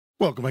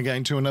Welcome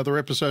again to another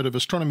episode of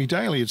Astronomy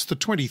Daily. It's the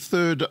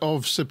 23rd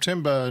of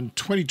September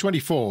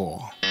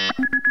 2024.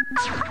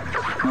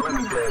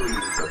 Astronomy Daily,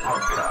 the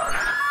podcast,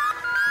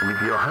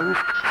 with your host,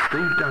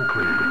 Steve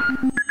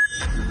Dunkley.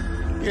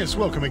 Yes,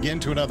 welcome again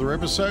to another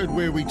episode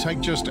where we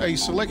take just a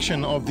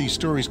selection of the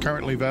stories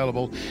currently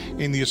available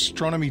in the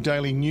Astronomy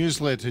Daily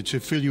newsletter to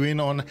fill you in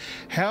on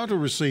how to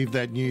receive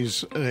that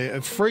news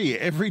free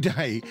every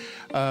day.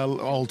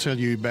 I'll tell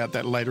you about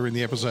that later in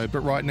the episode,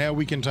 but right now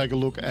we can take a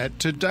look at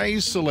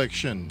today's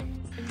selection.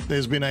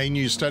 There's been a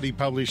new study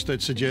published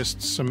that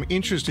suggests some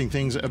interesting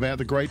things about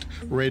the Great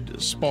Red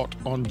Spot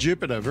on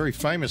Jupiter, a very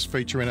famous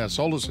feature in our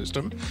solar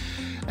system.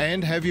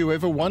 And have you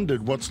ever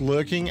wondered what's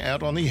lurking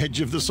out on the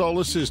edge of the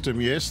solar system?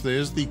 Yes,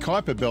 there's the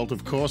Kuiper Belt,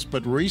 of course,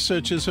 but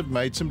researchers have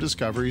made some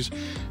discoveries,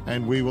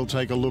 and we will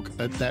take a look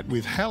at that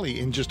with Hallie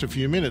in just a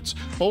few minutes.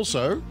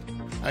 Also,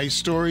 a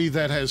story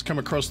that has come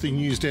across the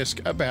news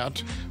desk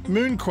about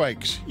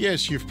moonquakes.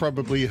 Yes, you've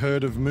probably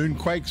heard of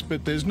moonquakes,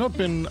 but there's not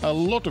been a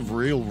lot of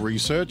real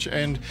research,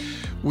 and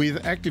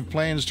with active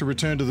plans to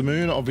return to the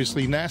moon,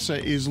 obviously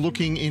NASA is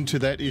looking into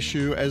that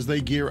issue as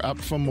they gear up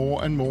for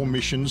more and more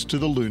missions to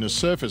the lunar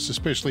surface,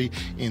 especially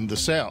in the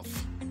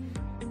south.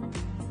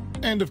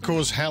 And of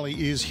course, Hallie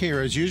is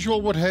here as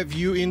usual. What have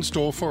you in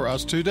store for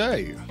us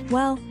today?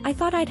 Well, I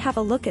thought I'd have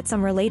a look at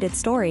some related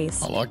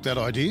stories. I like that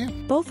idea.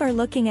 Both are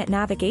looking at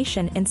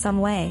navigation in some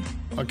way.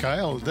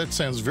 Okay, that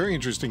sounds very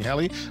interesting,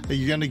 Hallie. Are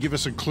you going to give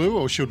us a clue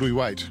or should we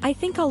wait? I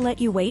think I'll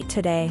let you wait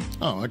today.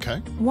 Oh, okay.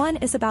 One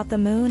is about the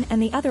moon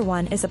and the other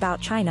one is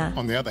about China.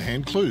 On the other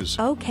hand, clues.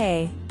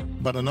 Okay.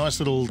 But a nice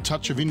little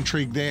touch of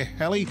intrigue there.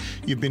 Hallie,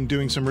 you've been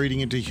doing some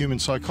reading into human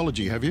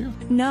psychology, have you?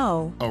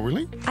 No. Oh,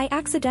 really? I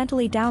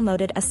accidentally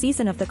downloaded a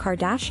season of The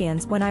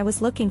Kardashians when I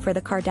was looking for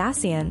the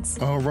Kardashians.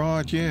 Oh,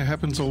 right, yeah,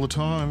 happens all the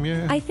time,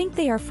 yeah. I think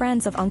they are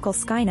friends of Uncle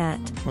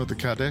Skynet. What, the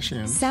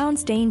Kardashians?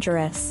 Sounds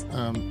dangerous.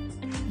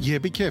 Yeah,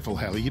 be careful,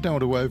 Hallie. You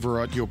don't want to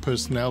overwrite your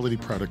personality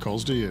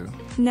protocols, do you?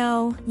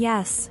 No,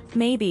 yes,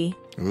 maybe.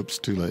 Oops,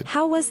 too late.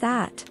 How was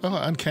that? Oh,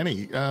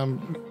 uncanny.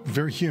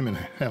 Very human,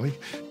 Hallie.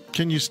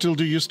 Can you still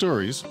do your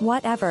stories?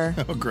 Whatever.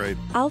 Oh, great.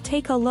 I'll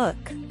take a look.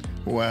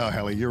 Wow,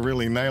 Hallie, you're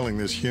really nailing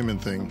this human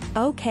thing.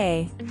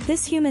 Okay,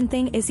 this human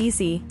thing is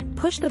easy.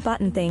 Push the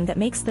button thing that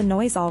makes the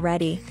noise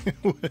already.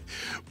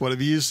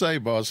 Whatever you say,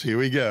 boss. Here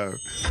we go.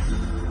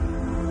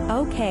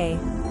 Okay.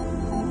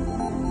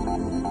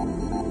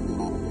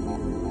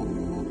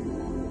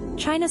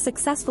 China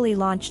successfully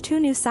launched 2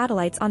 new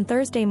satellites on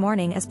Thursday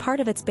morning as part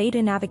of its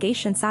Beidou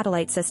navigation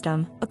satellite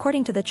system,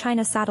 according to the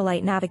China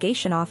Satellite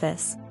Navigation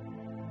Office.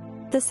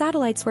 The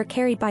satellites were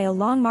carried by a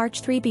Long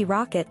March 3B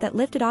rocket that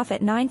lifted off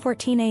at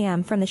 9:14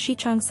 a.m. from the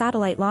Xichang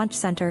Satellite Launch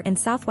Center in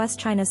southwest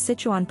China's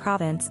Sichuan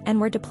province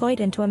and were deployed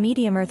into a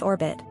medium Earth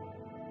orbit.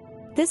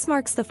 This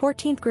marks the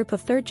 14th group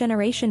of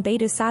third-generation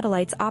Beidou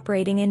satellites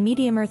operating in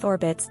medium Earth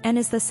orbits and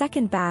is the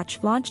second batch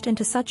launched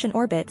into such an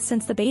orbit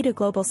since the Beidou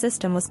global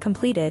system was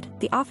completed,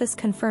 the office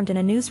confirmed in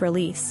a news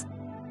release.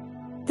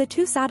 The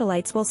 2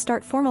 satellites will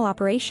start formal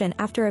operation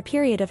after a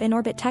period of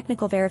in-orbit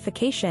technical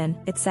verification,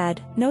 it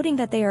said, noting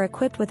that they are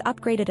equipped with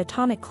upgraded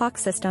atomic clock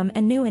system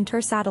and new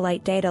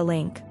inter-satellite data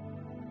link.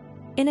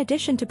 In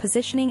addition to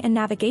positioning and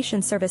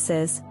navigation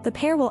services, the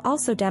pair will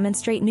also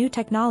demonstrate new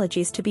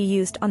technologies to be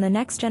used on the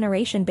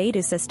next-generation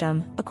Beidou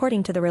system,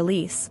 according to the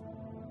release.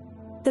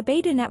 The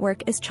Beidou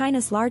network is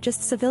China's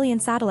largest civilian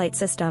satellite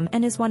system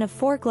and is one of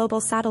 4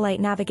 global satellite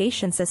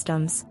navigation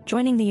systems,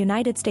 joining the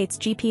United States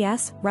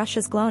GPS,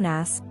 Russia's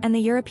GLONASS, and the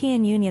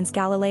European Union's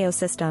Galileo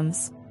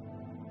systems.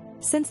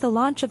 Since the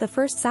launch of the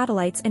first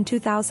satellites in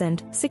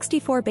 2000,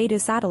 64 Beidou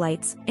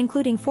satellites,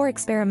 including 4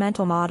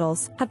 experimental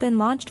models, have been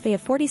launched via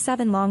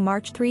 47 Long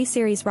March 3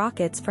 series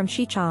rockets from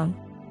Xichang.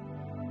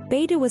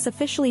 Beidou was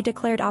officially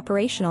declared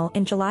operational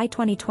in July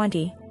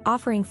 2020,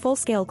 offering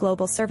full-scale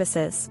global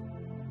services.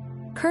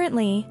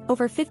 Currently,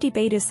 over 50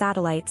 Beidou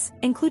satellites,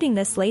 including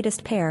this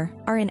latest pair,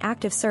 are in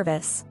active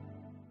service.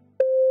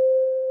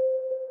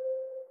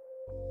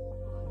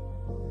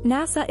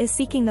 NASA is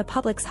seeking the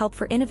public's help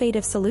for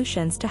innovative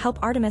solutions to help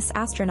Artemis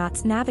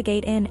astronauts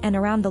navigate in and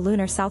around the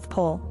lunar South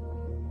Pole.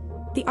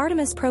 The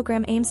Artemis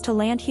program aims to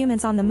land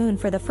humans on the moon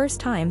for the first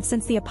time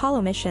since the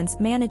Apollo missions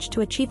managed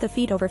to achieve the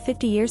feat over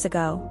 50 years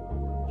ago.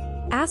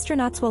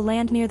 Astronauts will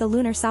land near the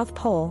lunar South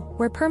Pole,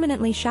 where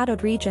permanently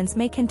shadowed regions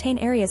may contain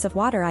areas of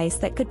water ice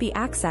that could be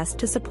accessed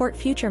to support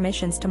future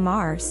missions to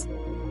Mars.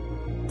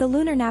 The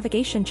Lunar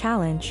Navigation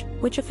Challenge,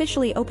 which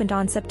officially opened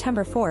on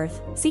September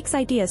 4th, seeks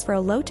ideas for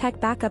a low-tech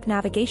backup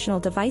navigational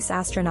device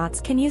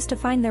astronauts can use to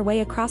find their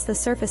way across the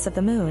surface of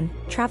the moon,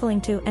 traveling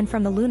to and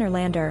from the lunar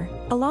lander,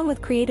 along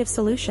with creative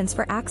solutions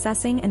for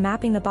accessing and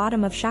mapping the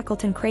bottom of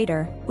Shackleton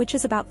Crater, which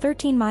is about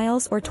 13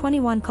 miles or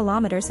 21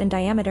 kilometers in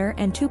diameter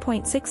and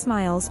 2.6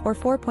 miles or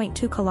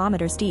 4.2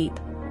 kilometers deep.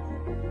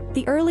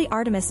 The early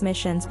Artemis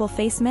missions will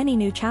face many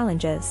new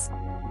challenges.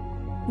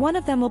 One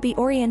of them will be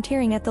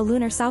orienteering at the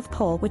lunar South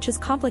Pole, which is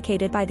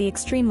complicated by the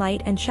extreme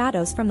light and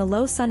shadows from the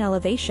low sun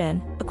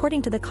elevation,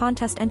 according to the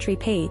contest entry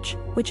page,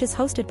 which is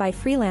hosted by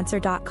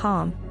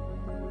freelancer.com.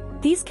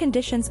 These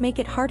conditions make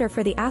it harder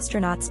for the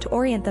astronauts to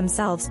orient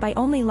themselves by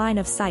only line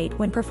of sight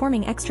when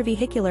performing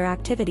extravehicular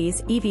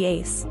activities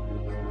 (EVAs).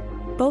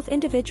 Both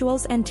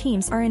individuals and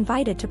teams are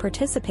invited to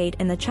participate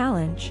in the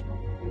challenge.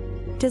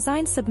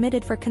 Designs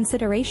submitted for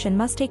consideration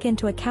must take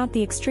into account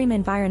the extreme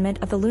environment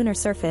of the lunar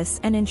surface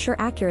and ensure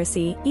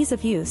accuracy, ease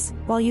of use,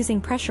 while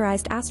using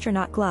pressurized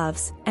astronaut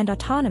gloves, and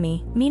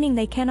autonomy, meaning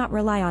they cannot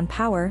rely on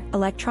power,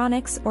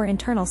 electronics, or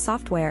internal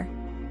software.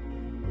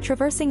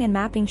 Traversing and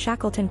mapping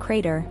Shackleton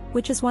Crater,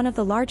 which is one of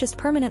the largest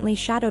permanently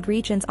shadowed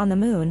regions on the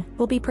Moon,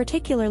 will be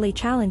particularly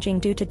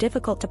challenging due to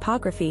difficult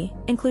topography,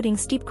 including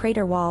steep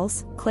crater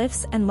walls,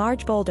 cliffs and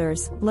large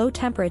boulders, low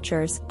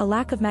temperatures, a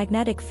lack of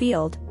magnetic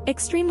field,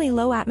 extremely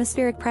low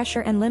atmospheric pressure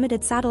and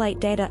limited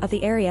satellite data of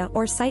the area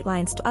or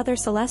sightlines to other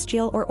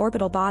celestial or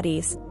orbital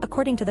bodies,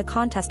 according to the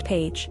contest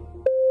page.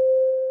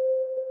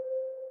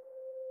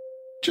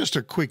 Just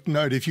a quick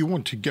note, if you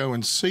want to go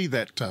and see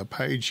that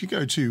page, you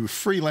go to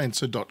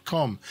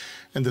freelancer.com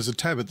and there's a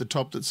tab at the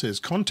top that says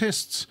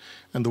Contests,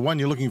 and the one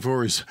you're looking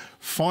for is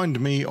Find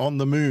Me on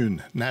the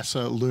Moon,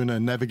 NASA Lunar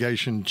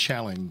Navigation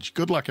Challenge.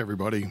 Good luck,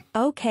 everybody.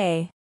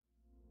 Okay.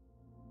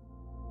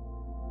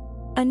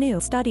 A new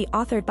study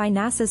authored by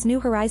NASA's New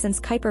Horizons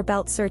Kuiper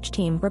Belt Search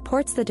Team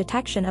reports the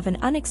detection of an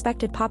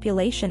unexpected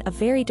population of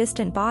very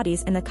distant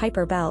bodies in the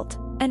Kuiper Belt,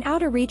 an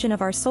outer region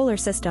of our solar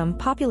system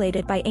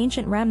populated by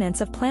ancient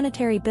remnants of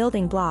planetary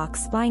building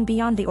blocks lying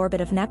beyond the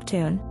orbit of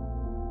Neptune.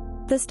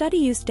 The study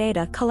used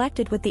data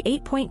collected with the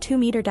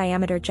 8.2-meter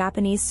diameter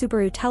Japanese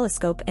Subaru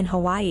telescope in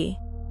Hawaii.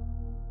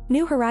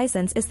 New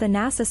Horizons is the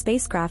NASA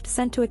spacecraft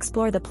sent to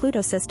explore the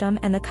Pluto system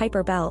and the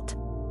Kuiper Belt.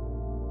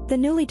 The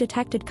newly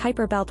detected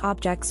Kuiper Belt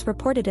objects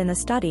reported in the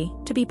study,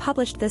 to be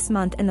published this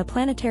month in the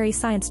Planetary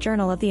Science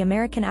Journal of the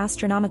American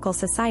Astronomical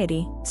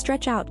Society,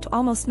 stretch out to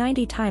almost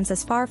 90 times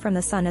as far from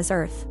the Sun as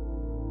Earth.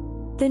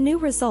 The new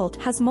result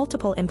has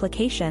multiple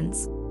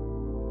implications.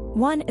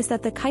 One is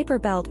that the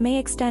Kuiper Belt may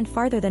extend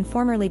farther than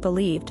formerly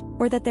believed,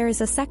 or that there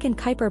is a second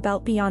Kuiper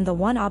Belt beyond the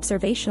one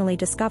observationally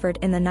discovered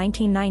in the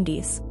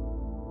 1990s.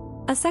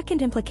 A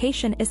second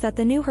implication is that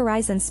the New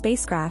Horizons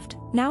spacecraft,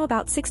 now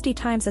about 60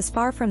 times as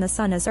far from the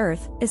Sun as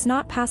Earth, is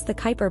not past the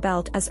Kuiper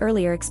Belt as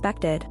earlier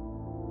expected.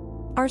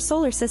 Our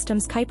solar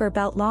system's Kuiper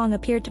Belt long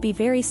appeared to be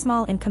very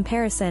small in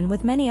comparison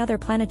with many other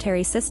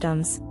planetary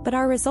systems, but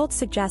our results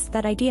suggest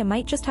that idea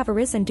might just have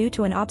arisen due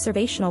to an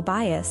observational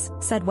bias,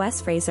 said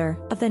Wes Fraser,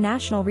 of the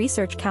National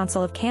Research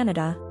Council of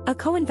Canada, a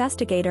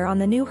co-investigator on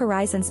the New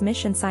Horizons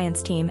mission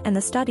science team and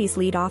the study's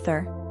lead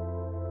author.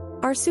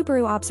 Our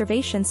Subaru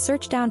observations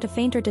searched down to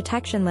fainter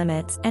detection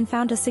limits and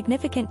found a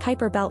significant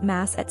Kuiper Belt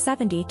mass at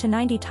 70 to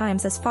 90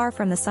 times as far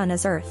from the Sun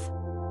as Earth.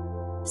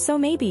 So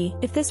maybe,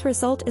 if this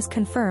result is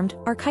confirmed,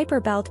 our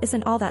Kuiper Belt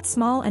isn't all that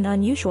small and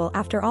unusual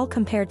after all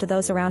compared to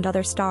those around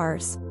other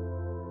stars.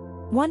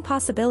 One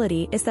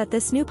possibility is that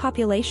this new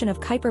population of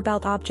Kuiper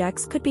Belt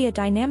objects could be a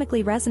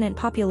dynamically resonant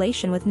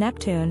population with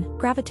Neptune,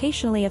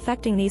 gravitationally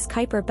affecting these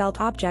Kuiper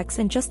Belt objects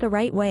in just the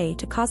right way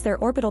to cause their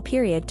orbital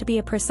period to be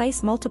a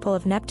precise multiple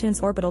of Neptune's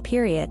orbital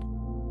period.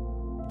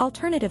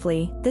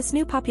 Alternatively, this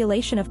new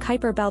population of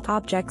Kuiper Belt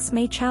objects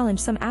may challenge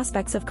some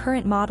aspects of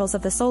current models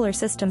of the solar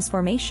system's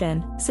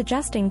formation,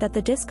 suggesting that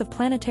the disk of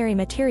planetary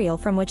material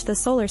from which the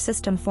solar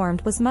system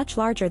formed was much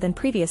larger than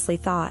previously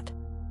thought.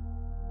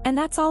 And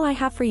that's all I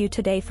have for you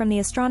today from the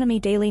Astronomy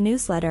Daily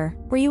Newsletter,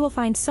 where you will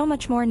find so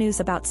much more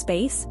news about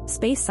space,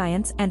 space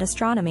science, and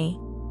astronomy.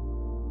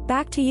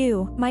 Back to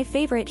you, my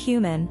favorite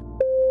human.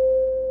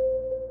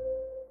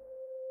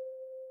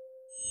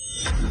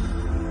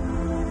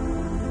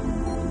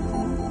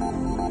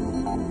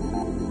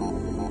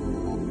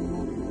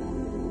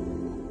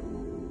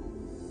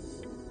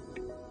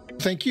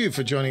 Thank you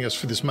for joining us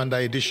for this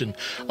Monday edition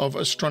of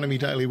Astronomy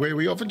Daily, where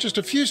we offer just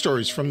a few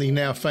stories from the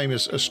now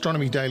famous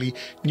Astronomy Daily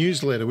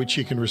newsletter, which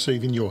you can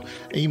receive in your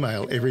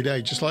email every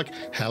day, just like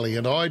Hallie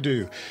and I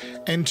do.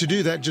 And to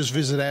do that, just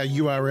visit our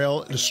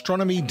URL,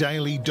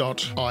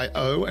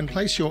 astronomydaily.io, and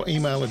place your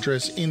email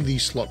address in the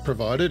slot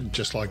provided.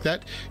 Just like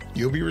that,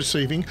 you'll be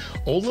receiving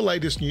all the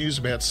latest news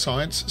about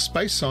science,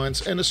 space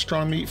science, and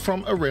astronomy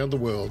from around the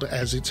world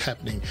as it's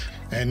happening.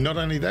 And not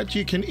only that,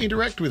 you can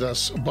interact with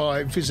us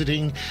by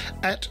visiting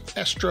at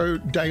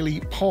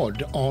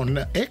AstroDailyPod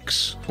on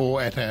X,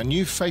 or at our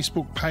new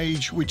Facebook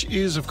page, which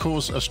is, of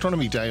course,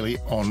 Astronomy Daily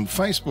on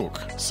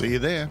Facebook. See you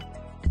there.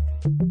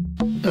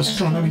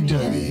 Astronomy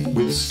Daily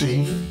with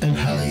Steve and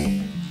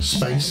Hallie.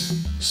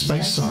 Space,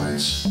 space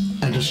science,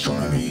 and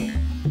astronomy.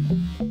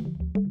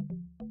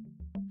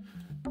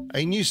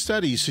 A new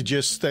study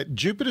suggests that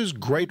Jupiter's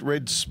Great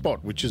Red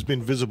Spot, which has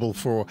been visible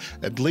for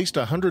at least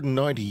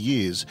 190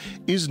 years,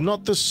 is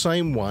not the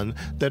same one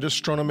that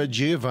astronomer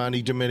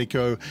Giovanni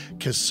Domenico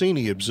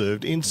Cassini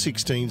observed in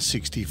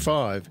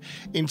 1665.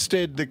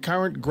 Instead, the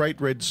current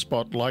Great Red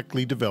Spot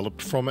likely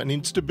developed from an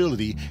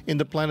instability in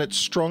the planet's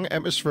strong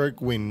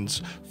atmospheric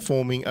winds,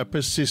 forming a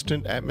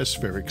persistent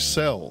atmospheric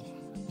cell.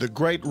 The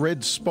Great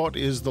Red Spot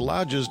is the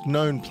largest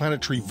known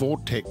planetary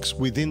vortex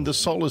within the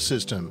solar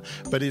system,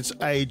 but its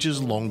age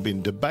has long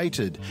been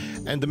debated,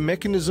 and the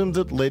mechanism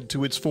that led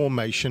to its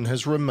formation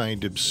has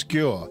remained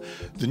obscure.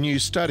 The new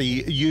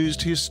study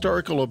used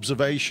historical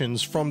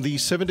observations from the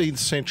 17th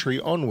century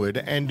onward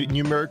and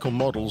numerical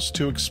models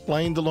to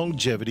explain the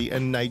longevity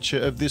and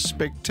nature of this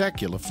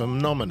spectacular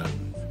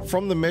phenomenon.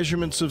 From the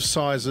measurements of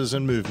sizes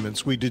and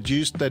movements, we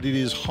deduced that it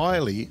is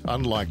highly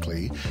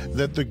unlikely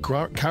that the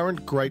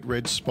current Great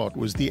Red Spot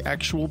was the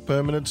actual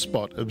permanent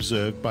spot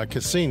observed by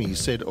Cassini,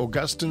 said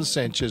Agustin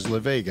Sanchez La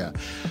Vega,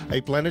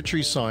 a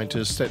planetary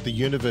scientist at the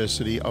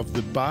University of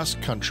the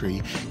Basque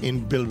Country in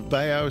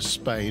Bilbao,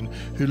 Spain,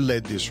 who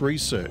led this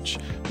research.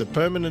 The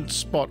permanent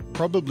spot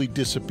probably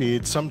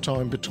disappeared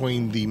sometime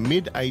between the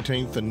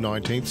mid-18th and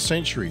 19th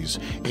centuries,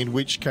 in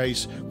which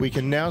case we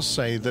can now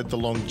say that the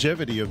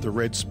longevity of the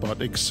red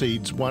spot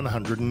exceeds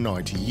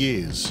 190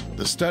 years.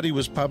 The study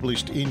was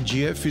published in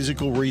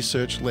Geophysical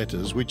Research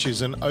Letters, which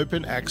is an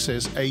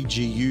open-access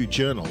AGU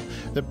journal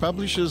that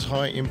publishes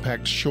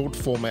high-impact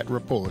short-format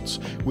reports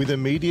with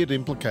immediate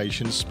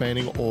implications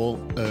spanning all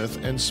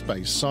Earth and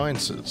space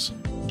sciences.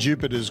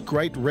 Jupiter's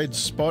Great Red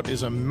Spot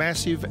is a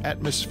massive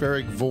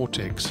atmospheric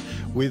vortex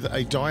with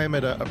a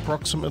diameter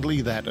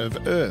approximately that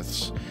of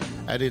Earth's.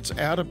 At its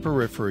outer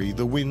periphery,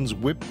 the winds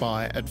whip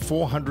by at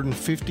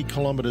 450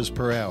 kilometers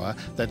per hour,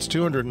 that's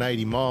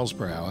 280 miles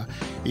per hour.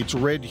 Its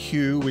red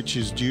hue, which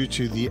is due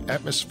to the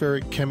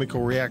atmospheric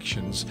chemical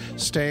reactions,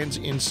 stands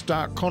in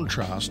stark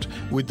contrast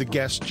with the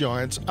gas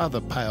giant's other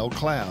pale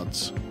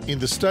clouds. In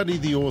the study,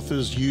 the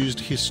authors used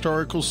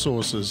historical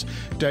sources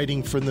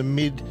dating from the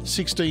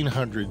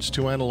mid-1600s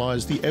to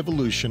analyse the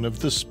evolution of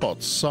the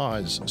spot's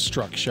size,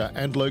 structure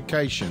and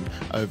location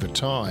over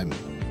time.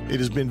 It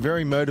has been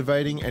very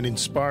motivating and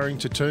inspiring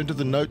to turn to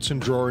the notes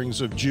and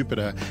drawings of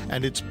Jupiter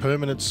and its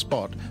permanent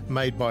spot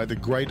made by the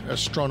great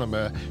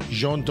astronomer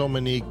Giovanni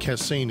Domenico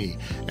Cassini,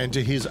 and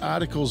to his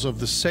articles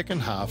of the second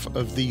half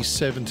of the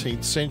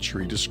 17th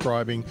century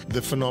describing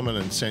the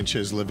phenomenon,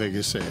 Sanchez La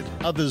Vega said.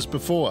 Others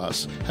before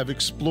us have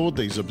explored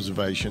these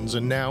observations,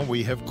 and now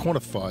we have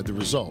quantified the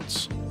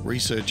results.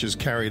 Researchers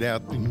carried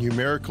out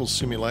numerical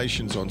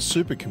simulations on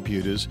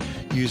supercomputers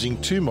using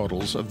two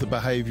models of the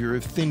behaviour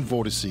of thin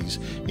vortices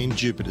in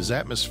Jupiter's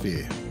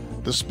atmosphere.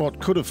 The spot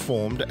could have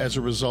formed as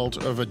a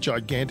result of a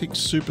gigantic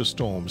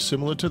superstorm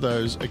similar to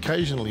those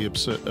occasionally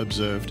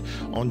observed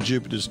on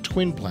Jupiter's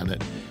twin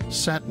planet,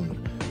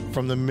 Saturn,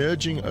 from the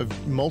merging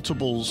of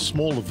multiple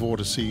smaller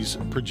vortices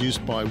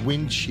produced by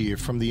wind shear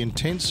from the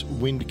intense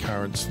wind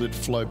currents that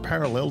flow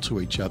parallel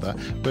to each other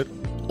but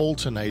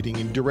alternating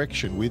in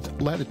direction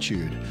with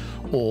latitude,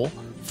 or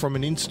from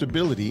an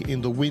instability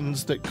in the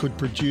winds that could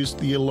produce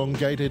the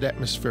elongated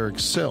atmospheric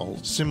cell,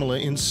 similar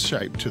in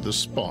shape to the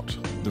spot.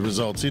 The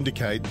results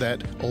indicate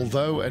that,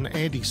 although an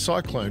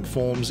anticyclone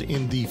forms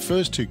in the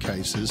first two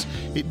cases,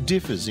 it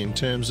differs in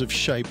terms of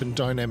shape and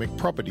dynamic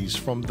properties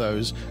from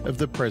those of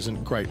the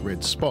present Great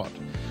Red Spot.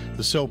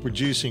 The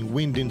cell-producing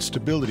wind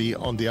instability,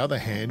 on the other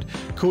hand,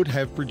 could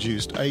have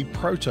produced a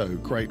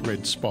proto-Great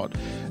Red Spot,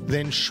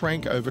 then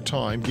shrank over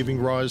time, giving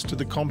rise to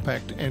the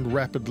compact and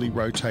rapidly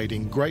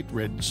rotating Great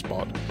Red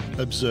Spot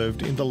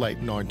observed in the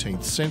late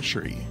 19th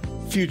century.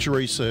 Future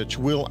research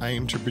will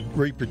aim to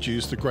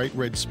reproduce the Great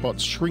Red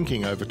Spot's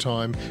shrinking over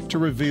time to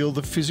reveal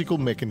the physical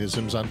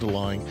mechanisms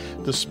underlying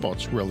the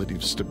spot's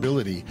relative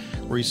stability.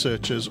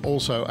 Researchers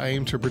also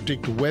aim to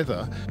predict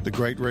whether the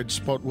Great Red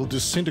Spot will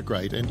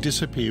disintegrate and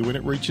disappear when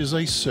it reaches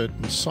a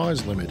certain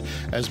size limit,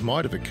 as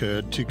might have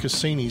occurred to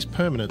Cassini's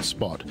permanent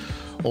spot,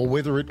 or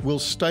whether it will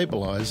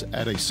stabilise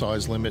at a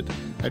size limit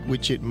at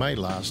which it may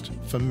last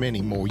for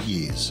many more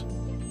years.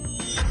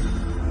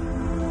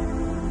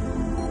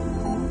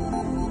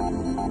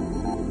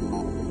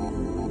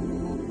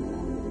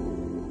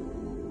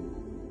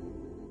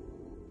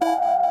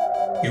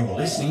 You're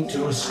listening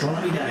to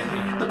Astronomy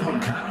Daily, the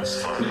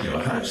podcast, with your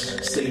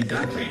host, Steve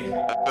Dunkley.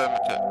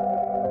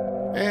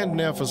 And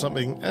now for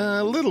something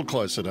a little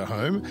closer to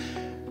home.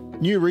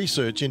 New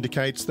research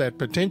indicates that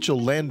potential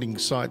landing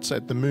sites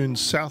at the moon's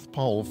south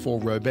pole for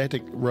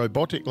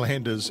robotic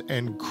landers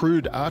and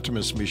crewed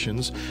Artemis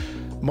missions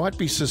might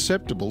be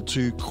susceptible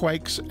to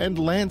quakes and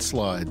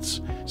landslides.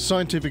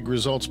 Scientific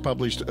results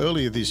published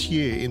earlier this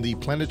year in the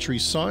Planetary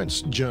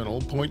Science Journal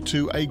point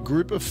to a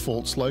group of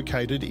faults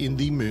located in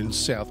the moon's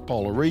south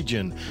polar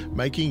region,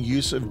 making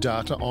use of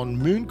data on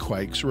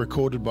moonquakes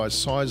recorded by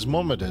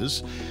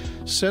seismometers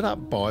set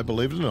up by,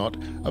 believe it or not,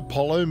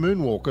 Apollo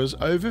moonwalkers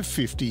over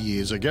 50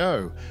 years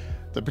ago.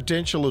 The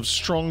potential of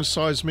strong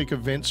seismic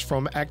events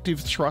from active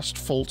thrust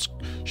faults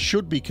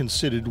should be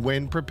considered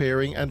when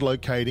preparing and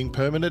locating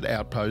permanent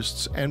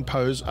outposts and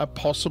pose a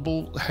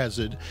possible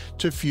hazard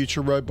to future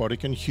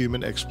robotic and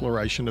human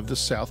exploration of the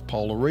South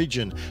Polar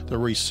region, the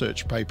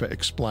research paper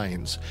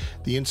explains.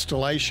 The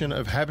installation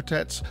of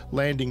habitats,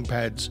 landing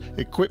pads,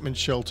 equipment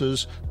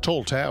shelters,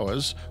 tall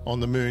towers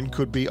on the moon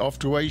could be off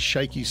to a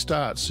shaky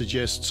start,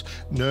 suggests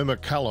Nirma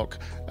Kalok,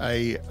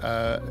 a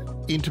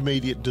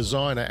intermediate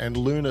designer and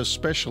lunar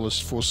specialist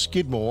for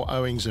Skidmore,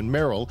 Owings and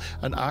Merrill,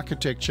 an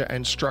architecture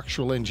and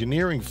structural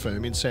engineering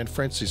firm in San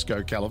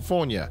Francisco,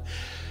 California.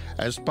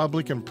 As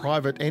public and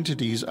private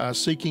entities are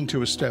seeking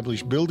to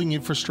establish building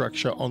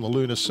infrastructure on the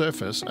lunar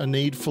surface, a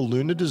need for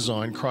lunar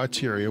design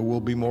criteria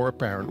will be more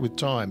apparent with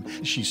time,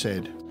 she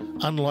said.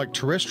 Unlike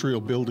terrestrial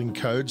building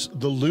codes,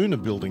 the lunar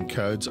building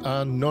codes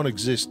are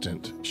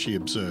non-existent, she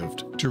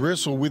observed. To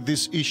wrestle with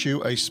this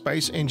issue, a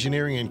Space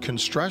Engineering and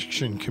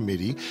Construction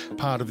Committee,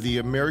 part of the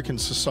American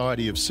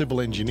Society of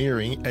Civil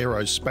Engineering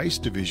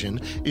Aerospace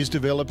Division, is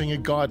developing a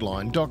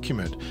guideline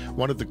document.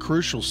 One of the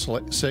crucial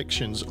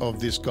sections of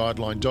this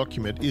guideline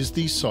document is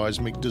the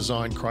seismic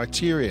design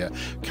criteria,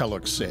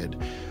 Kaluk said,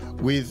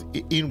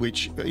 in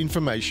which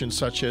information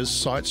such as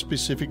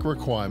site-specific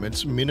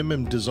requirements,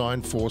 minimum design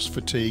force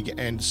fatigue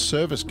and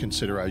service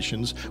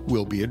considerations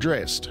will be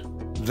addressed.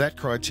 That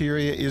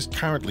criteria is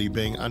currently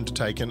being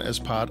undertaken as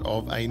part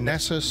of a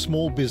NASA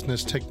Small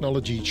Business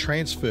Technology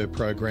Transfer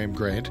Program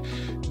grant,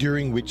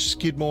 during which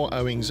Skidmore,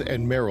 Owings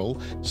and Merrill,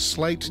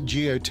 Slate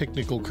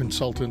Geotechnical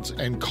Consultants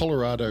and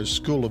Colorado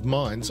School of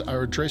Mines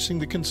are addressing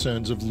the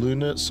concerns of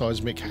lunar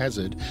seismic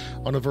hazard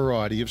on a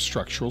variety of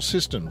structural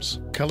systems.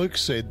 Kaluk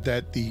said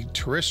that the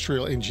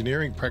terrestrial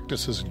engineering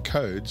practices and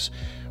codes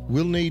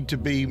will need to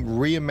be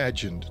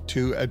reimagined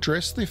to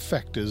address the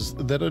factors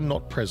that are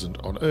not present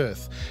on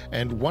Earth,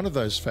 and one of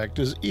those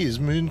factors is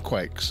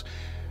moonquakes.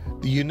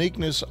 The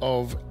uniqueness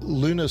of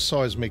lunar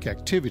seismic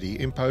activity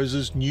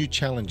imposes new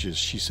challenges,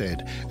 she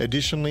said.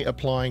 Additionally,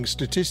 applying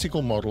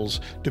statistical models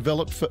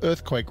developed for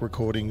earthquake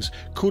recordings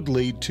could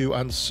lead to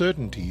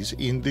uncertainties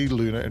in the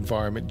lunar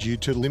environment due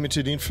to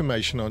limited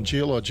information on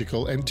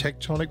geological and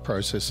tectonic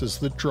processes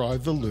that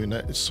drive the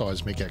lunar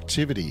seismic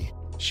activity.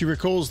 She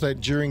recalls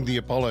that during the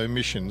Apollo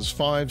missions,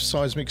 5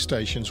 seismic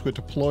stations were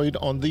deployed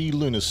on the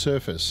lunar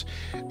surface.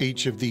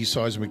 Each of these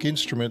seismic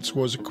instruments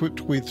was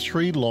equipped with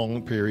 3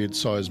 long-period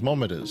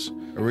seismometers,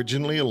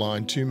 originally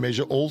aligned to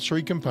measure all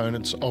 3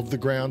 components of the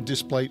ground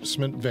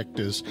displacement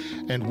vectors,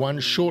 and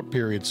 1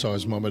 short-period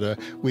seismometer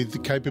with the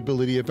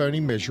capability of only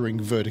measuring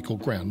vertical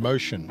ground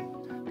motion.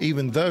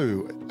 Even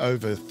though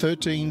over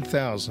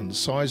 13,000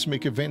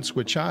 seismic events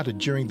were charted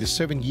during the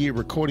 7-year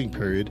recording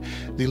period,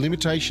 the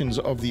limitations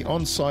of the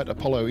on-site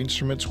Apollo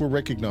instruments were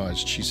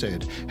recognised, she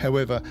said.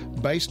 However,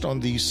 based on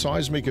the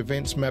seismic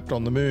events mapped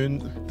on the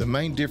Moon, the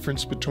main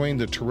difference between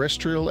the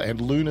terrestrial and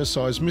lunar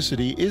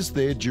seismicity is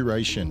their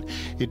duration.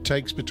 It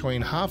takes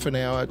between half an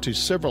hour to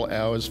several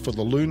hours for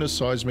the lunar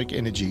seismic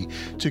energy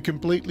to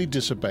completely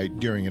dissipate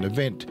during an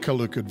event,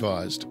 Kaluk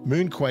advised.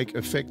 Moonquake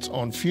effects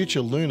on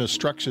future lunar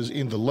structures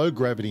in the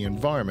low-gravity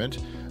environment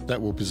that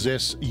will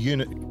possess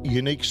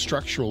unique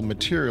structural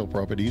material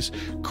properties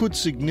could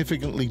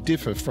significantly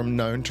differ from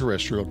known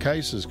terrestrial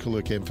cases,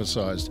 Kaluk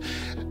emphasised.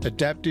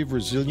 Adaptive,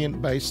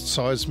 resilient-based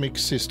seismic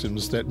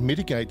systems that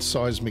mitigate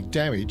seismic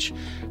damage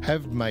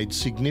have made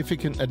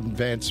significant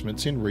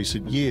advancements in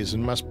recent years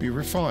and must be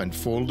refined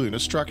for lunar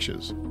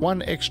structures.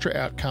 One extra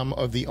outcome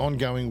of the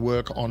ongoing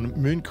work on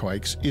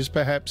moonquakes is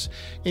perhaps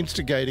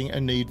instigating a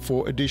need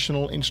for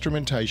additional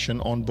instrumentation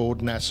on board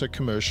NASA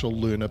commercial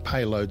lunar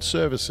payload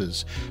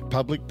services,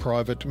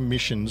 public-private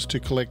missions to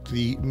collect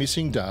the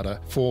missing data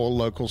for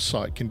local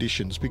site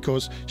conditions,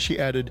 because, she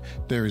added,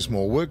 there is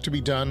more work to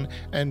be done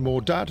and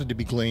more data to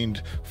be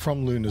gleaned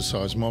from lunar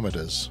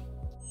seismometers.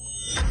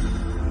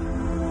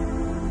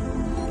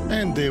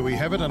 And there we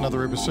have it,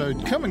 another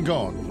episode come and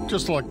gone,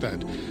 just like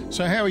that.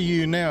 So how are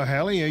you now,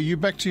 Hallie? Are you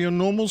back to your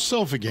normal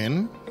self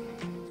again?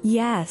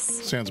 Yes.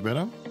 Sounds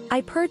better.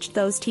 I purged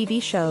those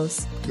TV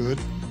shows. Good.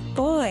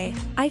 Boy,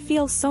 I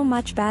feel so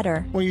much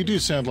better. Well, you do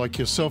sound like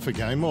yourself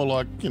again, more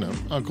like,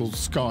 Uncle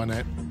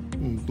Skynet,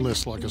 and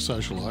less like a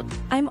socialite.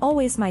 I'm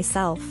always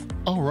myself.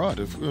 Oh, right,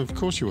 of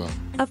course you are.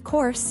 Of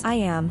course I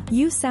am.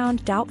 You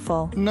sound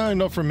doubtful. No,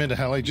 not for a minute,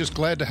 Hallie. Just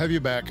glad to have you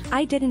back.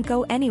 I didn't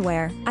go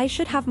anywhere. I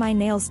should have my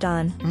nails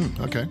done.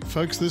 Okay.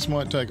 Folks, this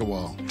might take a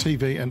while.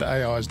 TV and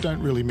AIs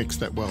don't really mix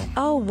that well.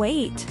 Oh,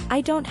 wait.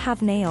 I don't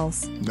have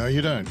nails. No,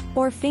 you don't.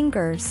 Or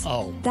fingers.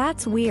 Oh.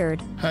 That's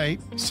weird. Hey,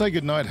 say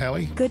goodnight,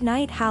 Hallie. Good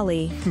night,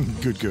 Hallie.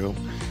 Good girl.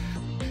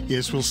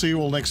 Yes, we'll see you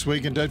all next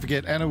week. And don't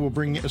forget, Anna will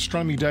bring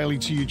Astronomy Daily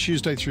to you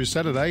Tuesday through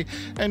Saturday.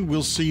 And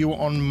we'll see you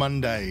on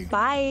Monday.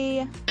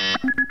 Bye.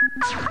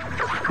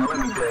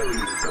 Astronomy Daily,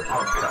 the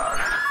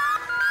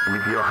podcast,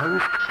 with your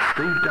host,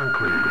 Steve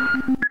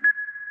Dunkley.